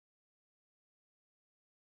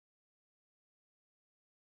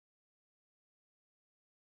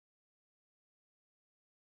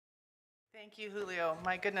Thank you, Julio.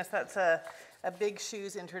 My goodness, that's a big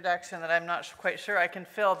shoes introduction that I'm not quite sure I can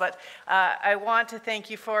fill, but I want to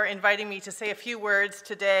thank you for inviting me to say a few words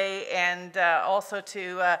today, and also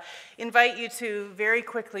to invite you to very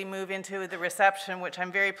quickly move into the reception, which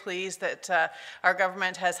I'm very pleased that our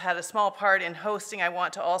government has had a small part in hosting. I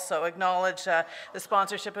want to also acknowledge the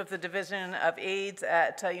sponsorship of the Division of AIDS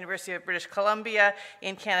at University of British Columbia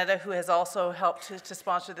in Canada, who has also helped to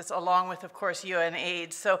sponsor this, along with, of course,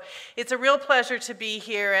 UNAIDS. So it's a real pleasure to be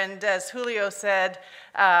here, and as Julio said,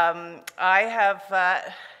 I have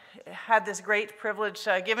had this great privilege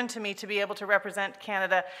given to me to be able to represent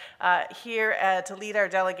Canada here to lead our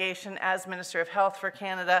delegation as Minister of Health for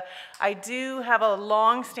Canada. I do have a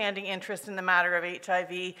long-standing interest in the matter of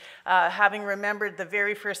HIV, having remembered the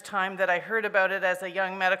very first time that I heard about it as a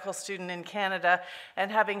young medical student in Canada,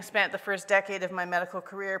 and having spent the first decade of my medical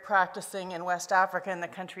career practicing in West Africa in the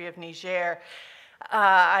country of Niger.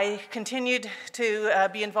 I continued to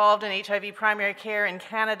be involved in HIV primary care in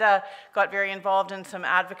Canada, got very involved in some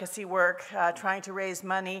advocacy work, trying to raise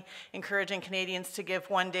money, encouraging Canadians to give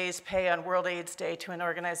 1 day's pay on World AIDS Day to an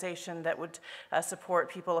organization that would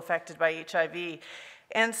support people affected by HIV.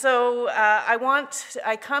 And so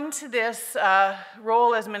I come to this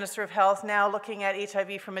role as Minister of Health now looking at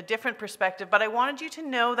HIV from a different perspective, but I wanted you to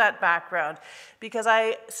know that background, because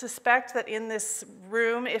I suspect that in this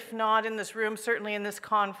room, if not in this room, certainly in this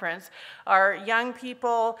conference, are young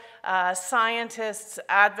people, scientists,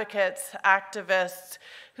 advocates, activists,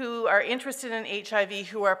 who are interested in HIV,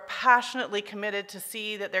 who are passionately committed to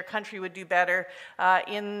see that their country would do better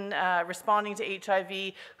in responding to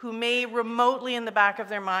HIV, who may remotely in the back of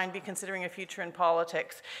their mind be considering a future in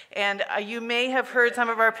politics. And you may have heard some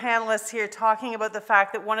of our panelists here talking about the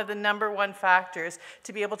fact that one of the #1 factors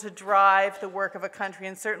to be able to drive the work of a country,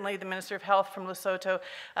 and certainly the Minister of Health from Lesotho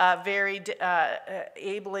very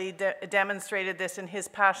ably demonstrated this in his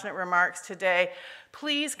passionate remarks today.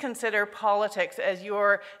 Please consider politics as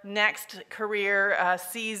your next career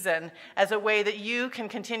season, as a way that you can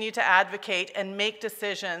continue to advocate and make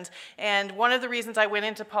decisions. And one of the reasons I went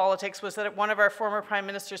into politics was that one of our former Prime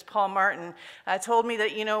Ministers, Paul Martin, told me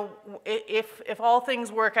that, you know, if all things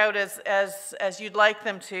work out as you'd like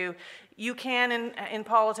them to, you can, in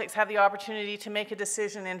politics, have the opportunity to make a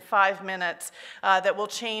decision in 5 minutes that will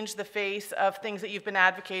change the face of things that you've been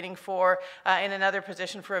advocating for in another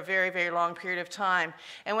position for a very, very long period of time.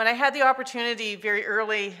 And when I had the opportunity very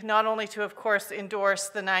early, not only to, of course, endorse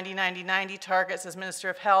the 90-90-90 targets as Minister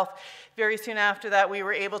of Health, very soon after that we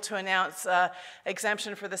were able to announce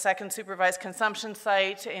exemption for the second supervised consumption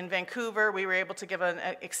site in Vancouver. We were able to give an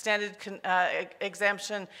extended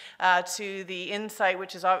exemption to the InSite,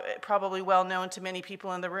 which is probably well known to many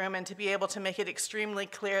people in the room, and to be able to make it extremely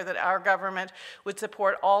clear that our government would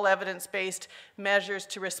support all evidence-based measures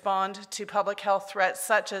to respond to public health threats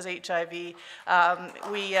such as HIV.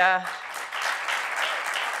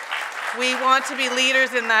 We want to be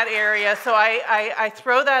leaders in that area, so I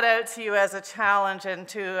throw that out to you as a challenge, and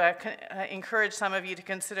to encourage some of you to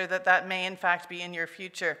consider that that may in fact be in your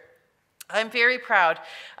future. I'm very proud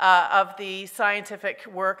of the scientific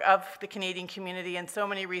work of the Canadian community and so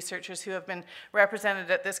many researchers who have been represented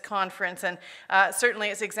at this conference, and certainly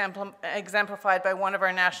it's exemplified by one of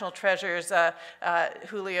our national treasures,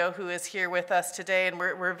 Julio, who is here with us today, and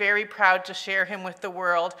we're very proud to share him with the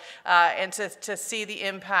world and to see the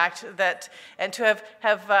impact that, and to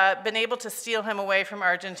have been able to steal him away from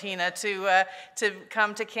Argentina to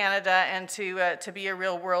come to Canada and to be a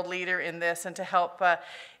real world leader in this and to help.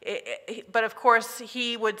 But of course,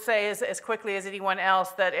 he would say as quickly as anyone else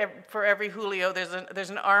that for every Julio, there's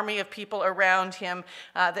an army of people around him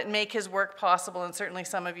that make his work possible, and certainly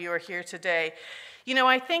some of you are here today. You know,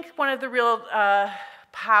 I think one of the real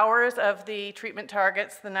powers of the treatment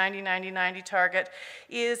targets, the 90-90-90 target,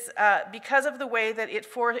 is because of the way that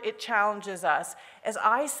it challenges us. As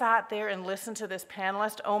I sat there and listened to this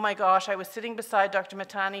panelist, oh my gosh, I was sitting beside Dr.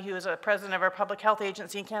 Matani, who is a president of our public health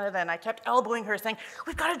agency in Canada, and I kept elbowing her saying,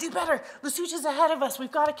 we've got to do better. Lesotho's ahead of us.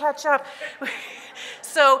 We've got to catch up.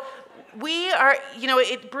 So we are, you know,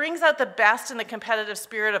 it brings out the best in the competitive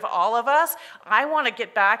spirit of all of us. I want to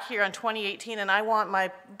get back here on 2018, and I want my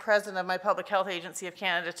president of my public health agency of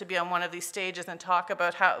Canada to be on one of these stages and talk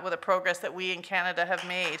about the progress that we in Canada have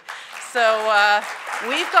made. So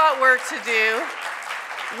we've got work to do.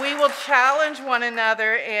 We will challenge one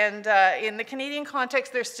another, and in the Canadian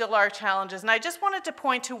context, there still are challenges. And I just wanted to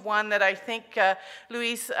point to one that I think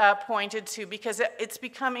Louise pointed to, because it's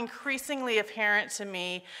become increasingly apparent to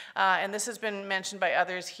me, and this has been mentioned by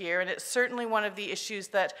others here, and it's certainly one of the issues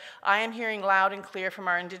that I am hearing loud and clear from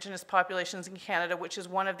our Indigenous populations in Canada, which is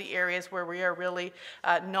one of the areas where we are really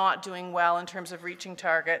not doing well in terms of reaching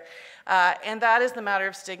target, and that is the matter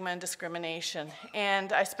of stigma and discrimination.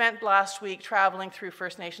 And I spent last week traveling through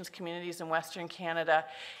First Nations communities in Western Canada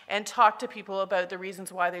and talked to people about the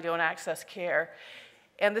reasons why they don't access care.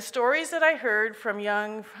 And the stories that I heard from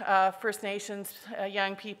young First Nations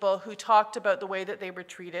young people who talked about the way that they were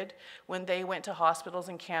treated when they went to hospitals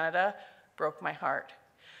in Canada broke my heart.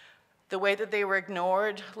 The way that they were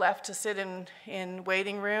ignored, left to sit in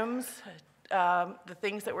waiting rooms, the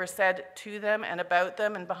things that were said to them and about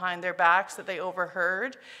them and behind their backs that they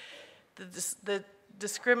overheard, the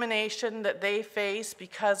discrimination that they face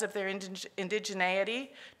because of their indigeneity,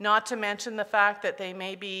 not to mention the fact that they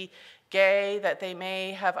may be gay, that they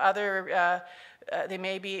may have other, they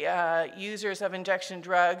may be users of injection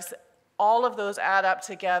drugs. All of those add up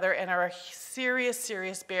together and are a serious,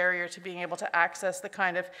 serious barrier to being able to access the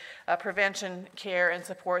kind of prevention care and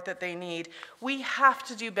support that they need. We have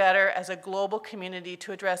to do better as a global community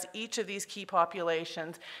to address each of these key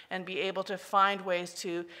populations and be able to find ways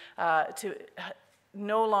to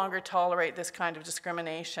no longer tolerate this kind of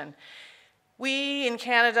discrimination. We in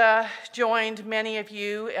Canada joined many of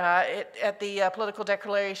you at the political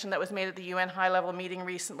declaration that was made at the UN high-level meeting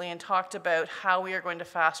recently and talked about how we are going to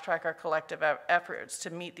fast-track our collective efforts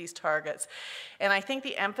to meet these targets. And I think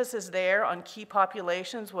the emphasis there on key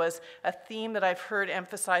populations was a theme that I've heard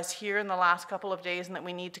emphasized here in the last couple of days and that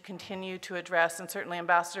we need to continue to address. And certainly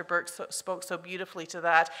Ambassador Burke spoke so beautifully to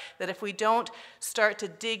that if we don't start to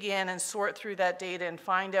dig in and sort through that data and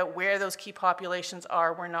find out where those key populations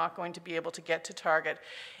are, we're not going to be able to get to target.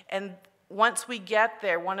 And once we get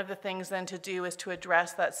there, one of the things then to do is to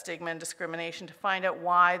address that stigma and discrimination, to find out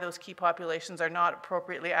why those key populations are not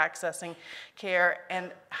appropriately accessing care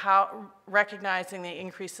and how recognizing the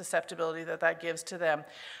increased susceptibility that that gives to them.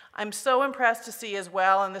 I'm so impressed to see as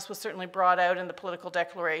well, and this was certainly brought out in the political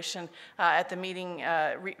declaration at the meeting,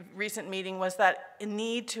 recent meeting, was that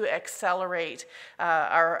need to accelerate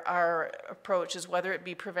our approaches, whether it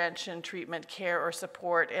be prevention, treatment, care, or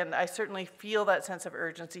support. And I certainly feel that sense of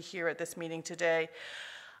urgency here at this meeting today.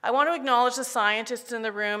 I want to acknowledge the scientists in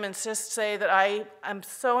the room and just say that I'm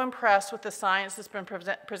so impressed with the science that's been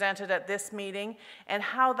presented at this meeting and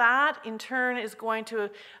how that in turn is going to,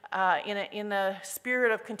 in the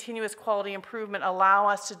spirit of continuous quality improvement, allow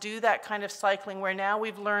us to do that kind of cycling where now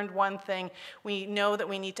we've learned one thing, we know that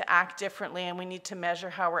we need to act differently and we need to measure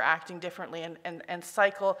how we're acting differently and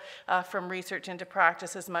cycle from research into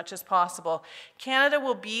practice as much as possible. Canada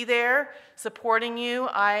will be there supporting you.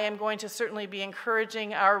 I am going to certainly be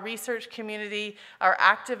encouraging our research community, our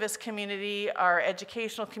activist community, our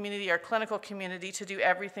educational community, our clinical community to do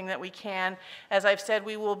everything that we can. As I've said,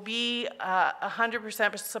 we will be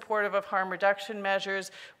 100% supportive of harm reduction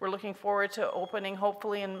measures. We're looking forward to opening,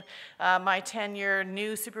 hopefully in my tenure,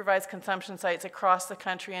 new supervised consumption sites across the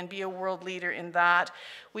country and be a world leader in that.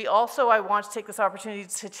 We also, I want to take this opportunity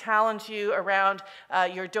to challenge you around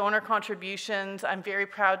your donor contributions. I'm very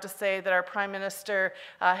proud to say that our Prime Minister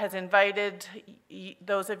has invited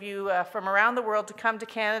those of you from around the world to come to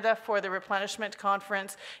Canada for the replenishment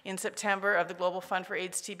conference in September of the Global Fund for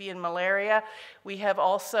AIDS, TB, and Malaria. We have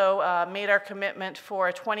also made our commitment for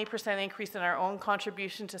a 20% increase in our own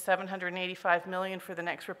contribution to $785 million for the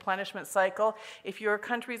next replenishment cycle. If your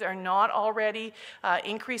countries are not already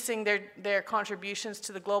increasing their contributions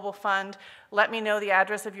to the Global Fund, let me know the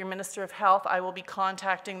address of your Minister of Health. I will be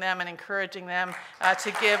contacting them and encouraging them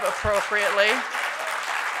to give appropriately.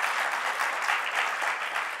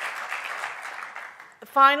 The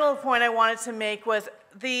final point I wanted to make was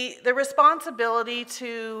the responsibility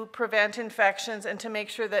to prevent infections and to make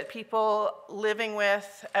sure that people living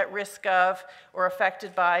with, at risk of, or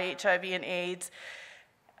affected by HIV and AIDS,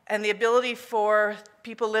 and the ability for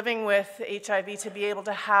people living with HIV to be able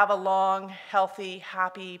to have a long, healthy,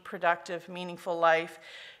 happy, productive, meaningful life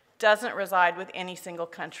doesn't reside with any single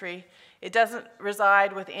country. It doesn't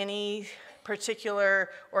reside with any particular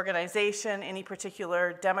organization, any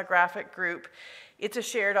particular demographic group. It's a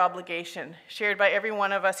shared obligation, shared by every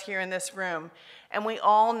one of us here in this room. And we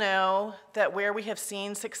all know that where we have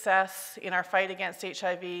seen success in our fight against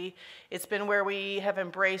HIV, it's been where we have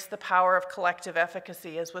embraced the power of collective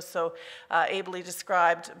efficacy, as was so ably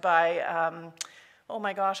described by, oh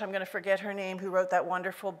my gosh, I'm going to forget her name, who wrote that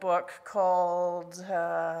wonderful book called,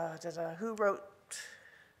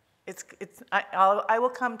 I will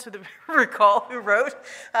come to the recall who wrote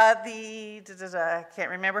I can't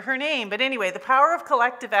remember her name, but anyway, the power of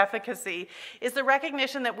collective efficacy is the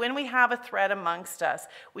recognition that when we have a threat amongst us,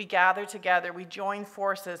 we gather together, we join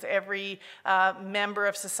forces, every member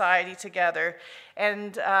of society together.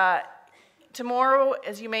 And tomorrow,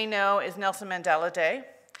 as you may know, is Nelson Mandela Day.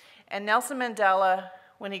 And Nelson Mandela,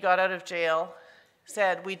 when he got out of jail,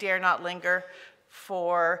 said, "We dare not linger,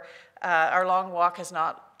 for our long walk has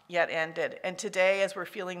not yet ended." And today, as we're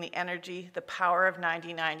feeling the energy, the power of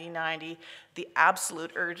 90-90-90, the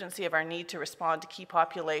absolute urgency of our need to respond to key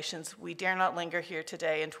populations, we dare not linger here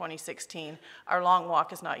today in 2016. Our long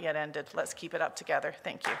walk is not yet ended. Let's keep it up together.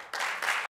 Thank you.